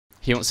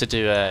He wants to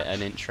do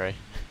an intro.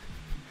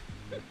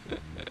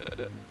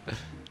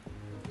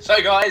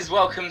 So guys,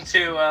 welcome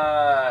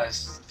to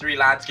Three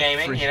Lads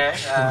Gaming. You know,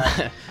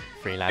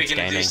 Three Lads we're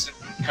gonna Gaming. do some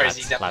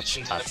crazy Lads,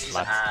 demolition lads, derbies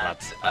lads, and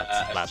lads,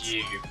 a lads.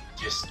 few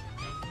just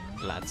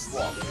Lads.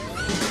 what?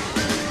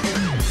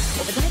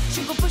 Over the head,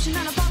 you go pushing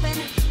and a popping.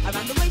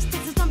 Around the waist,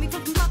 it's a zombie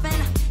fucking popping.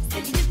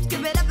 Steady dip,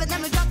 give it up and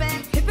then we're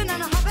dropping. Hipping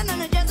and a hopping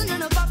and a jazzing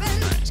and a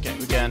bopping. Let's go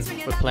again.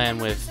 We're playing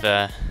with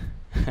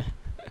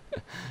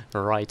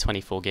Rye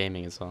 24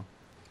 Gaming as well.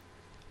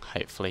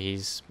 Hopefully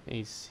he's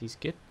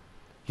good.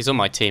 He's on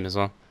my team as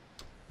well.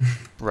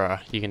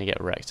 Bruh, you're gonna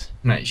get wrecked.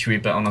 Mate, should we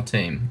bet on our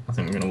team? I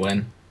think we're gonna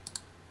win.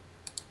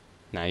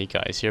 No, you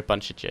guys, you're a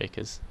bunch of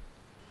jokers.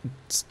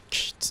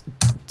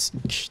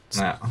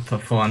 Nah, I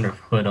put 400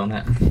 quid on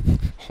it.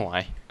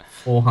 Why?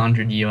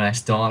 400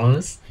 US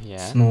dollars. Yeah.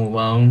 Small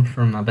loan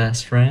from my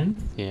best friend.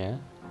 Yeah.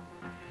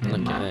 Yeah,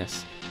 Look mate. at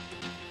this.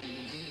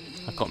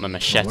 I've got my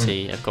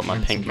machete. I've got my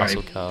When's pink the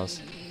muscle break?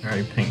 cars.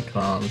 Very pink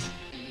cars.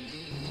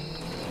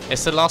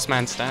 It's the last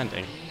man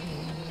standing.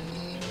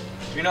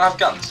 Do we not have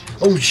guns?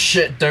 Oh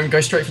shit, don't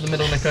go straight for the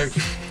middle, Nico.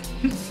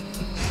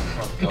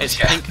 Oh, God, It's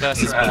yeah. pink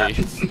versus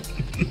blue.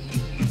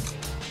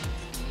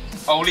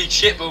 Holy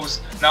shit balls!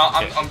 No,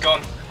 I'm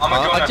gone. I'm a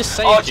Oh, goner. I just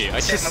Oh, saved you. I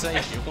shit, just my-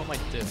 saved you. What am I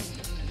doing?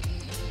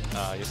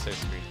 Oh, you're so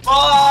screwed.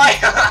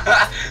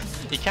 Bye!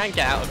 You can't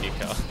get out of your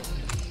car.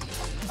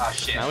 Oh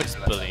shit. Now it's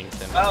bullying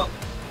Tim. Well,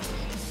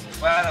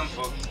 I'm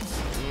fucked.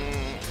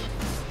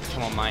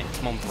 Come on, mate.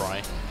 Come on, Bri.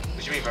 What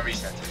do you mean by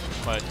reset?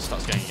 Well, it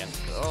starts going again.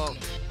 Oh,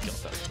 God,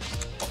 that.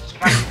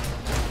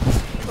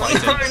 Oh,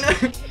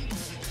 no, no.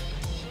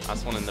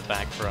 That's one in the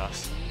bag for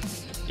us.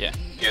 Yeah.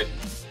 Good.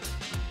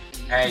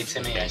 Hey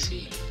Timmy, I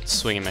see.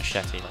 Swinging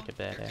machete like a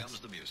badass.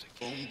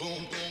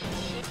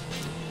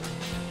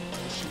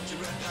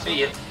 See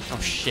you. Oh,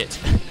 shit.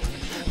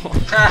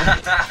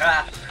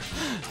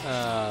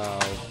 Oh,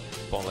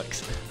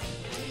 bollocks.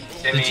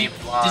 Timmy, Did you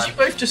one.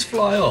 both just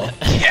fly off?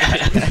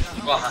 Yeah.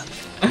 One.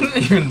 I didn't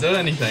even do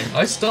anything.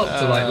 I stopped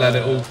to like let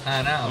it all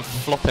pan I'm out.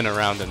 flopping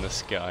around in the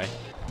sky.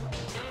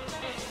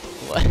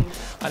 What?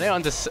 I don't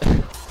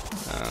understand.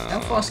 How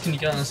fast can you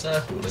go in a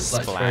circle? It's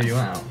like throw Splat. you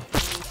out.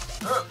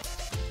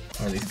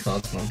 Oh, these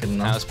cards are not good That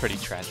enough. was pretty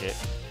tragic.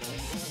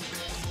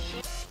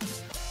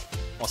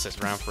 What's this,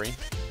 round 3?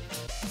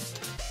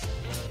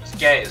 It's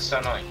gay, it's so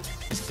annoying.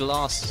 It's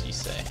glass, you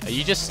say. Are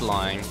you just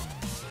lying?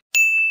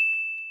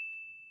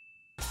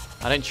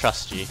 I don't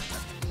trust you.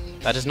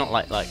 That is not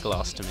like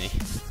glass to me.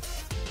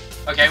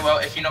 Okay, well,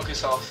 if you knock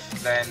us off,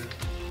 then...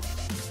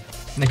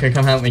 Nico,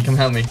 come help me, come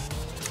help me.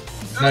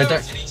 No,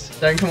 don't. Denise.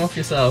 Don't come off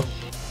yourself.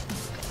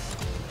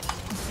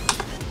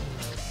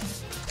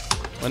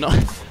 We're not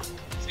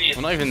See you.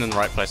 we're not even in the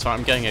right place. Right,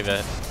 I'm going over.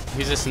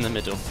 Who's this in the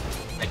middle?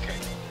 Okay.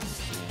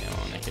 Yeah,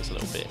 well, Nico's a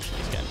little bitch.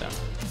 He's getting down.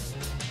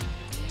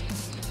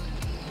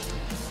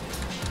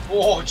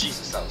 Oh,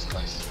 Jesus, that was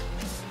close.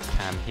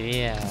 Come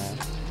here.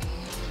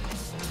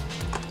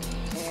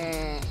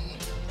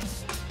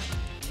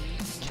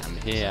 Come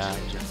here.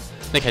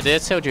 Nico, did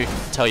I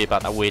tell you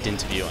about that weird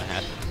interview I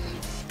had?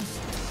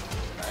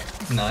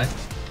 No,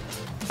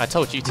 I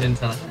told you you to. didn't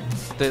tell me.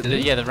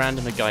 Yeah, the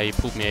random guy who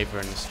pulled me over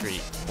in the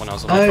street when I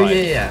was on my Oh bike.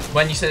 yeah, yeah.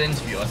 When you said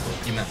interview, I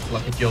thought you meant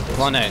like a job. Or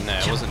Well, something. no,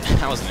 it wasn't.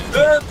 That wasn't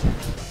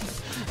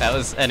it. That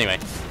was anyway.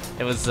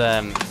 It was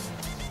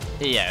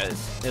yeah,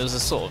 it was a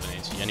sort of an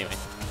interview anyway.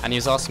 And he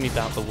was asking me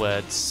about the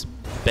words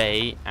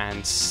 "bae"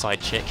 and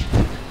 "side chick"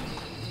 and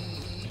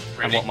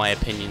Really? what my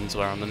opinions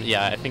were on them.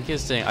 Yeah, I think he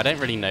was doing. I don't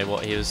really know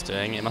what he was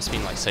doing. It must have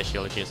been like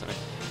sociology or something.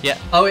 Yeah,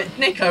 Oh,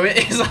 Nico,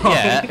 it is on.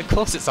 yeah. Of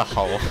course, it's a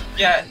hole.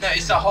 Yeah, no,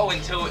 it's a hole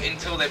until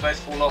they both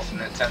fall off and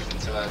it turns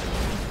into a...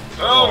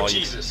 Oh, you're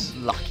Jesus.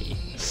 Lucky,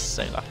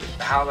 so lucky.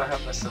 How the hell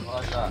did I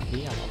survive that?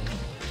 Yeah.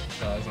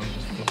 Guys, I'm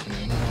just flipping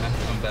in there.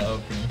 I'm better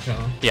opening the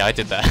car. Yeah, I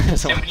did that.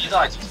 Then when you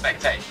die, you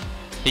spectate.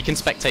 He can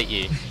spectate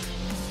you.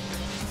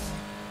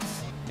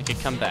 He could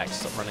come back.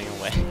 Stop running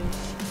away.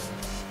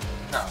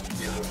 No,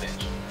 you little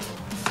bitch.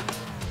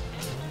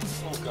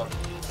 Oh, God.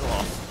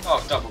 Oh.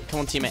 Oh, double.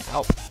 Come on, teammate,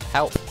 help!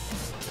 Help!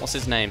 What's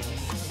his name?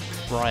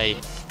 Rye.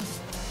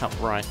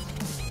 Help, Rye.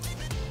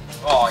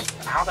 Oh,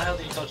 how the hell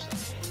did you dodge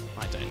that?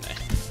 I don't know.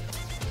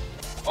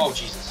 Oh,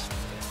 Jesus.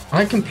 I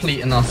had complete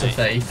and utter Mate.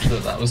 faith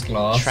that that was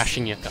glass.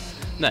 Trashing your car.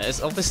 No,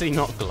 it's obviously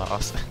not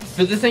glass.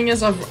 But the thing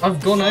is,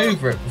 I've gone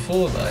over it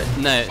before though.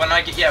 No. When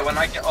I get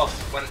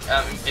off,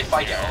 if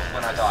I get off,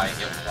 when I die,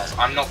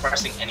 I'm not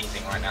pressing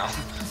anything right now.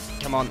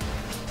 Come on.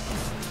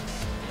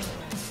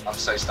 I'm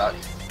so stuck.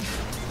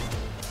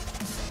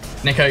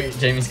 Nico,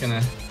 Jamie's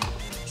gonna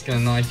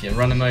knife you.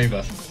 Run him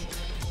over.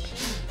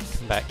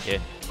 Come back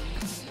here.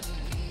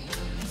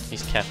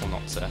 He's careful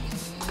not to.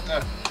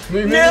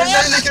 Move, No!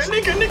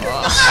 Nico.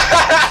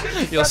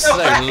 You're so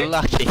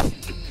lucky.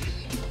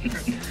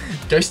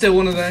 Go steal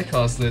one of their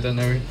cars so they don't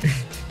know.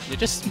 You're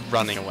just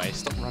running away.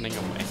 Stop running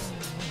away.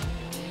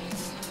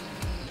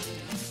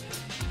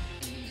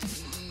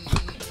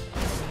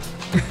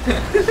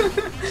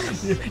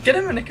 Get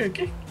him, Nico.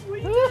 What are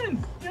you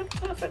doing? You had a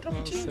perfect Oh, so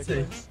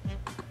opportunity. close.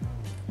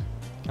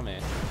 Come here.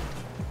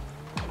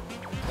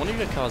 One of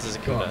your cars is a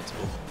Go on.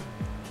 convertible.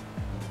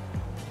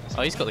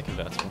 Oh, he's got the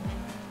convertible.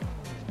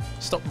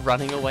 Stop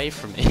running away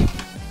from me.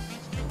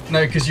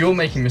 No, because you're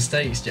making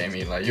mistakes,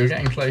 Jamie. Like, you're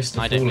getting close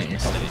to I don't falling. make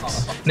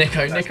mistakes.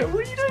 Nico, what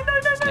are you doing?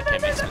 No, Nico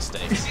makes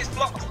mistakes. He's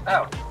blocked.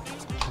 Oh.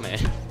 Come here.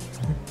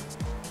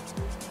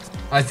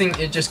 I think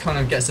it just kind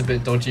of gets a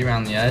bit dodgy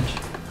around the edge.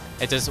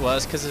 It does. Well,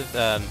 it's because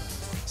of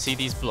see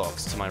these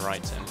blocks to my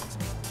right, Tim.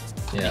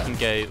 Yeah. You can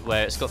go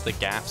where it's got the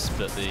gaps,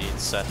 but the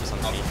surface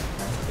underneath,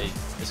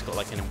 it's got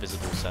like an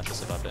invisible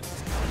surface above it.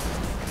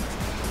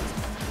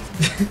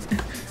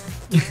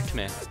 Come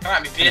here. Come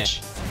at me,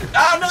 bitch.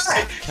 Oh no!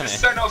 Come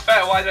It's here. so not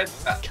fair. Why did I do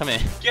that? Come here.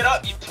 Get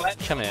up, you pleb.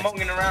 Come here.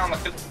 Monging around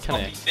like a Come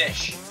poppy here.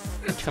 fish.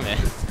 Come here.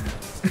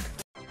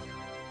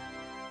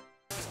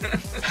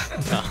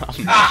 Oh,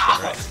 I'm Ah!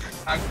 correct.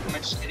 I'm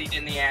shitted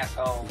in the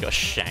asshole. Got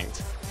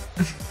shanked.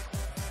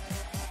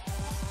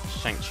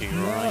 Shanked you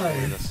right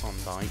where the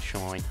sunlight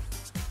shine.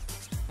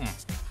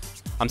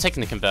 I'm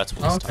taking the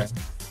convertible this Okay. time.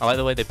 I like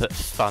the way they put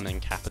fun in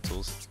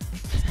capitals.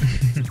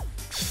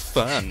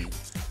 Fun.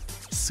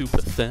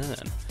 Super fun.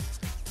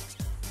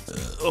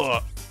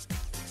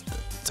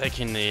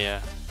 Taking the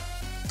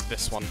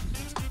this one.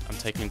 I'm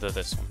taking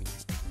this one.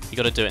 You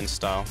gotta do it in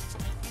style.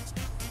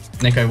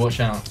 Nico, watch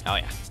out. Oh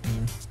yeah.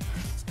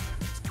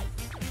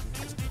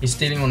 He's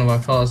stealing one of our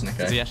cars,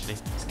 Nico. Is he actually?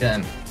 Let's get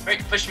him.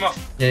 Quick, push him off.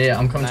 Yeah,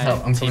 I'm coming to No,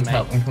 help. I'm coming to teammate.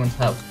 help. I'm coming to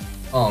help.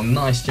 Oh,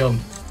 nice job.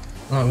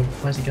 Oh,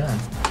 where's he going?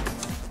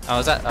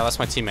 Oh, that's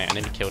my teammate. I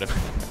nearly killed him.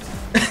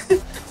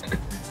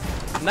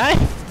 No!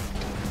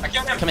 I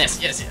killed him. Come here.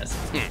 Yes.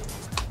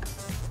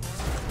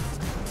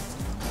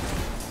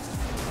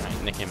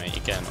 Right, Nicky, mate,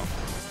 you're getting off.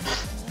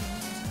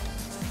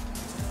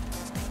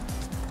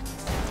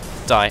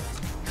 Die.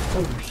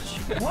 Oh,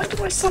 shit. Why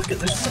do I suck at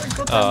this so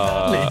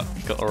goddamn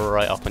badly? Got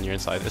right up on your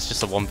inside. It's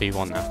just a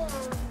 1v1 now.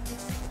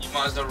 You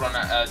might as well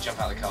jump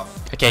out of the car.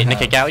 Okay, I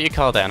Nicky, have. get out your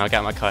car there, and I'll get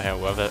out my car here.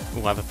 We'll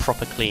have a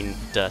proper, clean,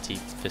 dirty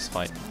fist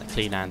fight. A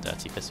clean and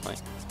dirty fist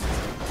fight.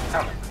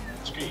 Hell no.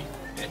 Screw you,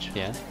 bitch.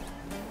 Yeah.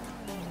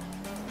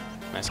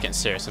 Let's get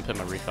serious and put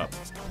my roof up.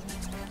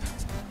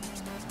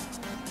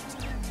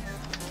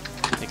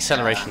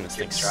 Acceleration, this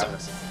thing Good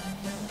sucks.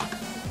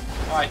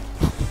 Bye.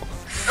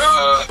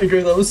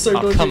 Nico, that was so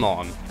Oh, dodgy. come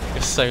on.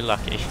 You're so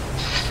lucky.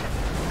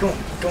 Go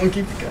on,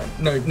 keep it going.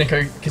 No,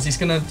 Nico, because he's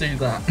gonna do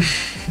that.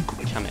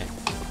 Come here.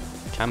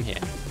 Come here.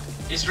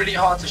 It's really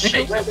hard to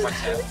shake where off did my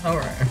tail.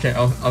 Alright, okay,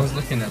 I was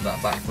looking at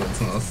that backwards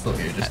and I thought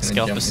you were just Let's gonna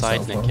go off jump the side,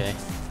 yourself Nicky.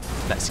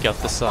 Let's go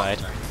off the side.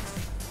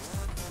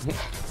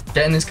 off.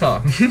 Get in his car.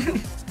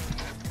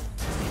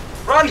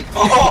 Run!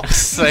 Oh!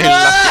 So no!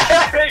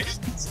 lucky.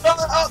 Start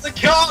out the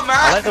car, man!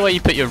 I like the way you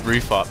put your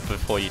roof up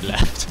before you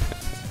left.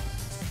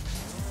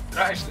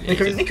 Actually,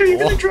 Nico, you're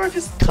gonna Oh. drive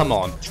his... Come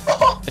on.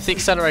 If the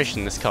acceleration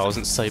in this car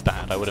wasn't so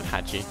bad, I would have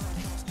had you.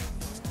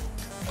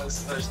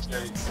 those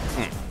jokes.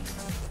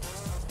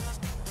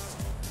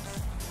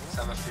 Let's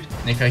have a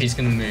food. Nico, he's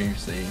gonna move,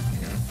 so you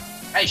know.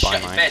 Hey, shut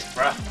your mate. face,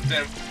 bruh. I'm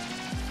doing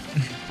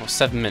Well,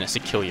 7 minutes to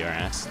kill your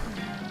ass.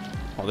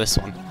 Or this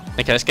one.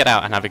 Okay, let's get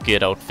out and have a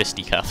good old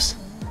fisticuffs.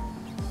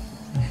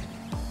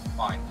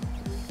 fine.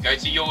 Go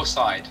to your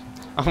side.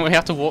 Oh, we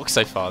have to walk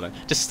so far then.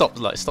 Just stop,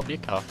 like, stop your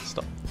car.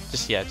 Stop.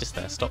 Just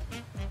there. Stop.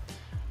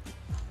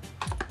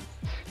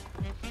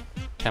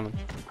 Come on.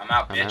 I'm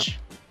out, I'm bitch.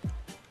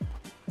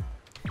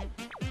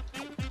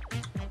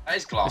 That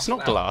is glass. It's not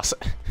now. glass.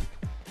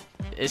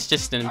 It's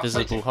just an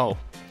invisible fighting. hole.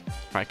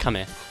 Right, come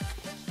here.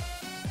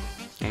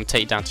 I'm gonna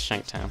take you down to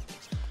Shanktown.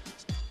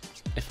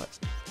 If I...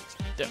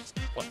 Yeah,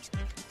 what?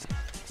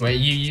 Wait, are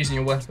you using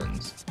your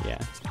weapons? Yeah.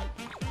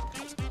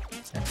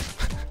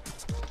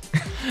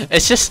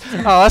 It's just...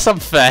 Oh, that's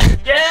unfair.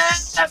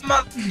 Yes,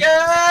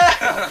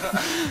 yeah!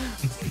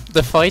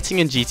 The fighting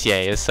in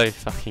GTA is so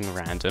fucking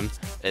random.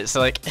 It's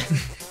like...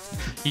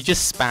 you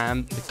just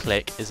spam the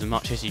click as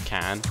much as you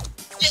can.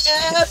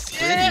 Yes,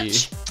 Screw you.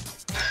 bitch!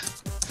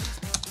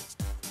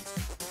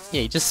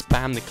 Yeah, you just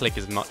spam the click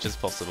as much as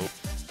possible.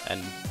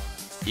 And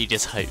you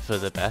just hope for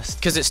the best.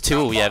 Because it's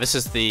 2-all, yeah, this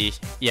is the...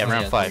 Yeah, Oh,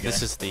 round yeah, 5. there we This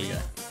go, is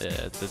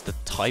there we the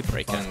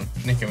tiebreaker. Final.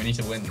 Nico, we need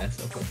to win this.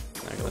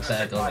 I got this.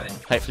 Third dollar.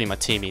 Hopefully my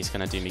teamie's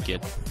gonna do me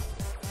good.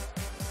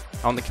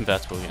 I want the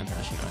convertible again.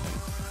 Actually, no, I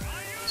don't.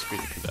 Screw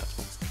the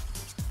convertible.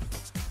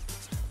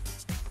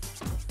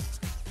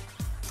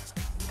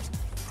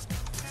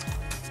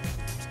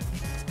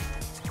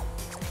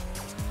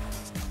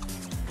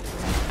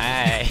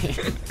 Hey!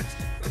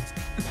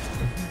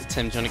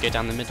 Tim, do you want to go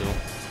down the middle?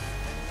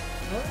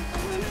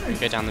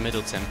 Go down the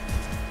middle, Tim.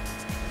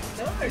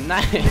 No! No!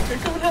 Nico,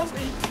 come and help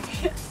me!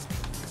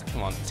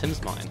 Come on,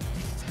 Tim's mine.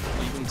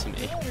 Leave him to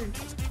me.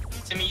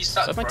 Timmy, you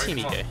suck, Where'd my bro.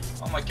 teammie Come on. go?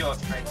 Oh my god,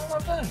 frame. Oh, my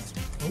bad.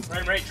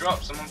 Frame rate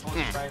drops. I'm on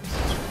 40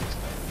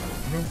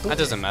 frames. That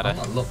doesn't matter. I'm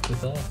not locked with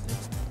 30.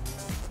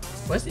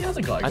 Where's the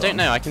other guy I gone? don't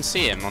know, I can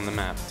see him on the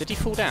map. Did he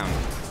fall down?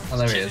 Oh,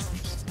 there he is.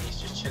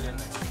 He's just chilling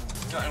there.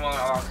 You got anyone on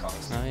our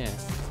cars? Oh yeah.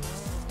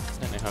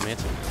 I don't know how I'm here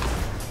to. I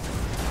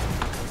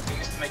think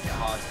it's to make it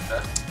hard.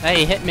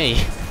 Hey, hit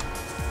me!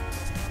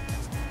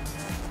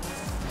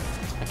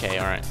 Okay,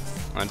 alright.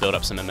 I build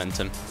up some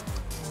momentum.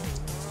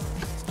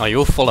 Oh,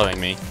 you're following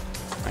me.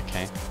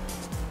 Okay.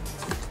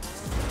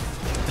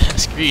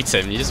 Screw you,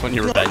 Tim. You just want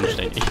your revenge,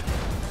 don't you?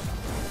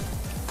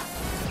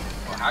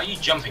 Well, how are you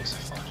jumping so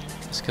far, Jimmy?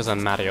 It's because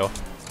I'm Mario.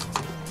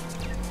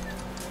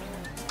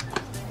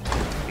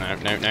 No,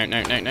 no, no,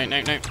 no, no, no,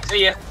 no, no.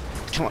 See ya.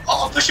 Come on.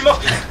 Oh, push him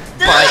off.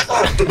 Bye.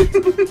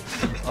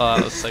 Oh,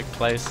 that was so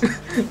close.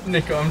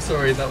 Nico, I'm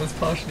sorry, that was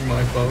partially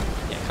my fault.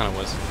 Yeah, it kind of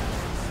was.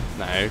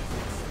 No.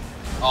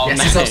 Oh, Yes,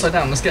 no. he's upside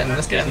down. Let's get him.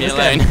 Let's get him. Leave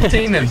Let's me get him. alone.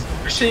 Team him.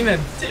 Team him.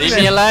 Team Leave him.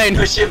 me alone.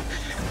 Push him.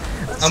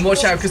 And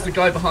watch out, because the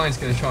guy behind's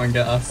going to try and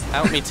get us.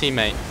 Help me,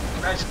 teammate.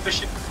 No, just push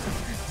him.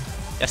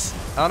 Yes.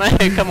 Oh no,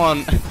 come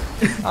on.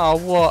 Oh,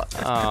 what?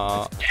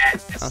 Oh,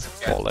 Yes. that's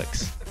Good.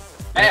 bollocks.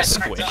 Hey, Yeah, I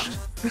smacked up.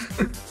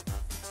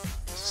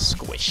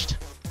 Squished.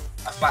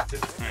 I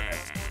flattered.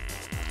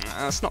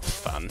 That's not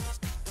fun.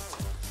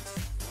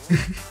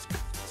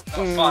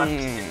 Not fun.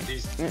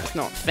 It's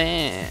not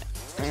fair.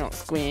 I got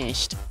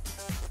squished.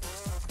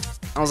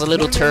 I was a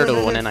little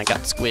turtle and then I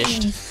got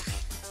squished.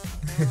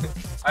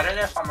 I don't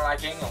know if I'm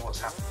lagging or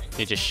what's happening.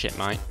 You just shit,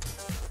 mate.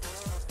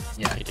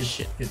 Yeah, You just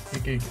shit.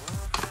 good.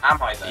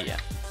 Am I though? Yeah.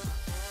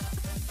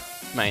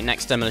 Mate,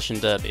 next Demolition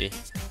Derby,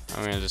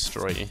 I'm gonna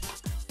destroy you.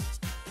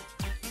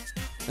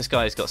 This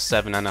guy's got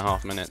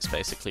 7.5 minutes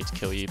basically to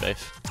kill you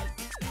both.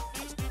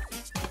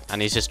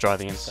 And he's just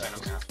driving in So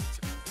circles. I'm gonna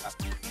have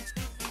to-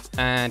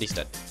 And he's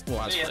dead. Well,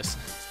 that's See ya. close.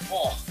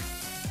 Oh.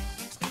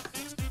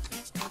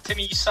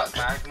 Timmy, you suck,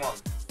 man. Come on.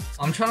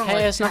 I'm trying to Hey,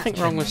 like, there's nothing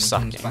catch wrong him with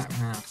when he comes sucking. Oh, back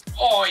round.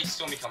 he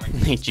saw me coming.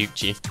 He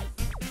juked you.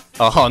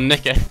 Oh,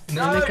 Nico.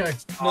 No, No. Nico.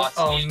 Oh, No. it's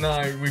Oh me.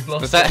 no, we've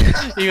lost. Was that?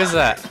 Who was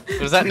that?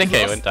 Was that Nico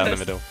who went down the Lost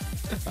middle?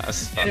 That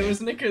was It funny.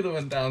 was Nico that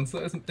went down, so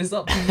it's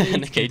up to me. to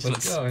Nico keep just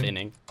us went going.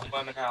 spinning. I'm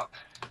worming out.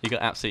 You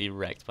got absolutely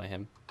wrecked by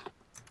him.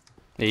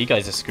 Yeah, you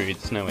guys are screwed.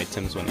 There's no way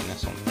Tim's winning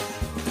this one.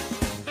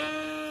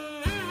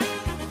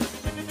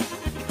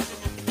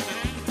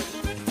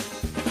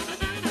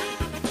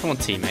 Come on,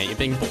 teammate. You're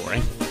being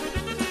boring.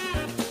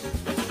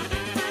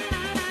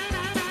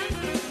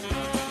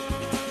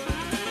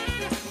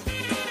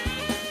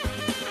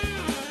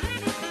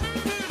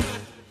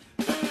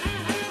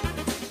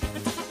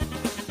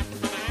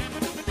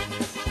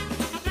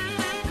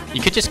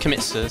 You could just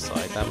commit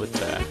suicide. That would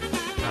do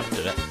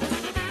it.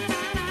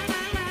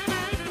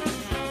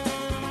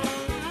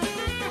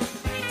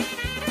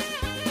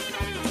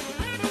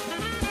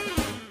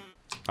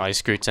 Oh, you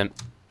screwed Tim.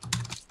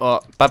 Oh,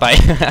 bye bye.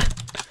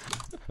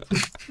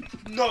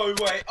 No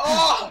way.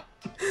 Oh!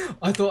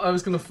 I thought I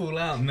was gonna fall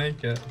out and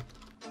make it.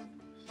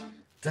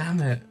 Damn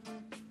it.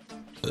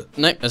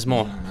 Nope, there's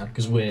more.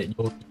 Because you're.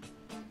 Oh,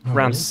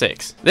 Round really?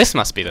 6. This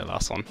must be the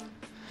last one.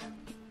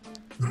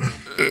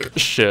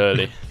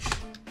 Surely.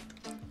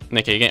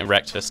 Nicky, you're getting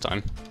wrecked this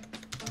time.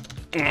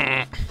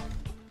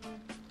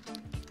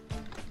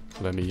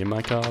 Let me in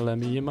my car, let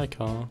me in my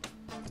car.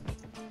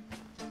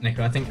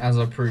 Nico, I think as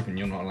I've proven,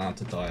 you're not allowed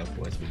to die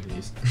otherwise with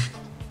these.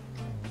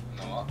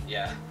 You know what?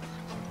 Yeah.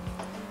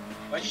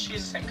 Why'd you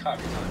choose the same car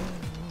every time?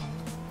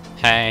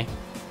 Hey.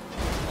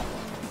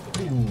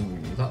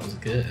 Ooh, that was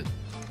good.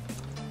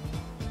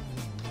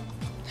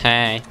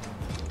 Hey.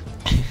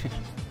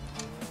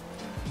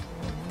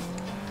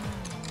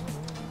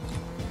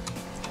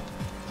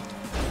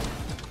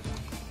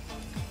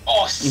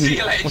 Oh, see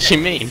you later. What do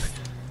you mean?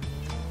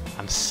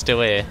 I'm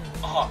still here.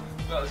 Oh,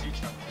 that was you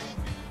trying to push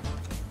me.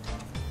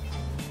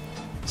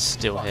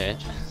 Still here.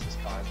 Jesus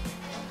Christ.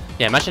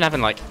 Yeah, imagine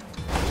having like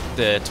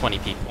the 20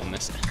 people on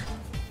this.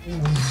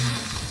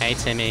 Hey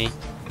Timmy.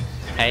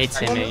 Hey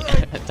Timmy.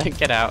 Don't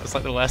get out. It's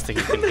like the worst thing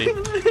you can do.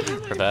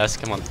 Reverse,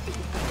 come on.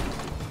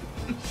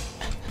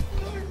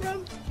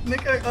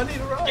 Nico, I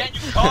need a ride. Get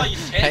in your car, you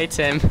kid. Hey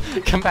Tim,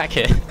 come back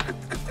here.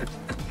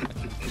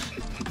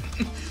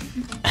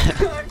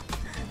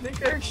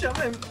 Nico, shove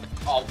him.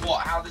 Oh,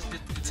 what? How does this...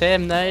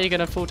 Tim, no, you're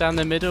gonna fall down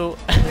the middle.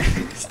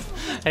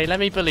 Hey, let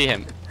me bully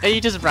him. Hey,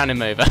 you just ran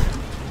him over.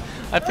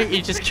 I think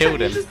you just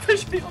killed him. Just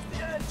pushed me off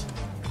the edge.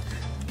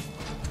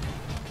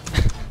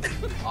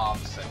 Oh,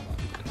 I'm so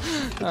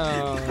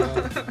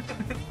Oh.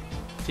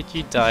 Did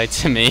you die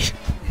to me?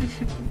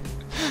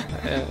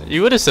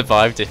 You would have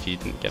survived if you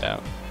didn't get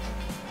out.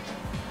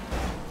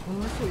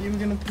 Well, I thought you were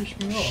gonna push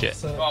me off. Shit.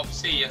 So... Well,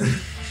 see ya.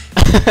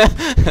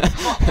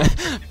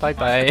 Bye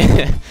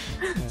bye.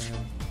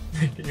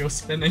 You're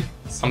spinning.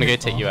 I'm gonna go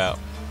take you out.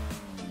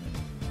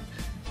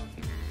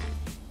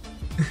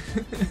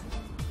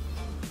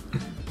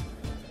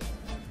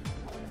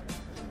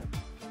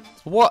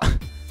 What?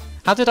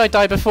 How did I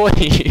die before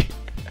you?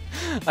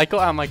 I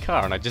got out of my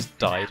car and I just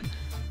died.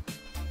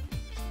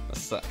 That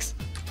sucks.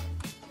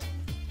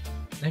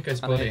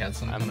 Nico's body had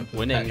some I'm kind of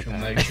winning. perpetual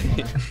motion on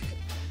it.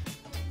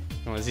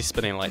 Oh, is he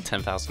spinning like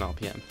 10,000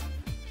 RPM?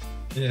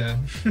 Yeah.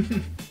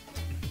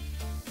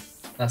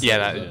 That's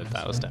Yeah, the result,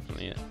 that was so.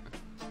 definitely it.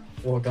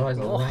 Well, guys,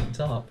 Oh. are ranked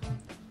up.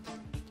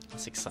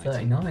 That's exciting.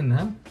 39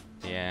 now.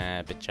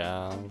 Yeah, bit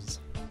Charles.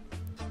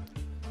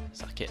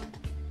 Suck it.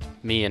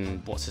 Me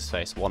and what's his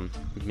face? One.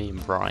 Me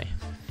and Bry.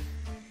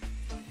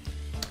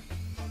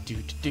 Do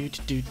do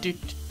do do do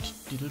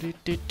do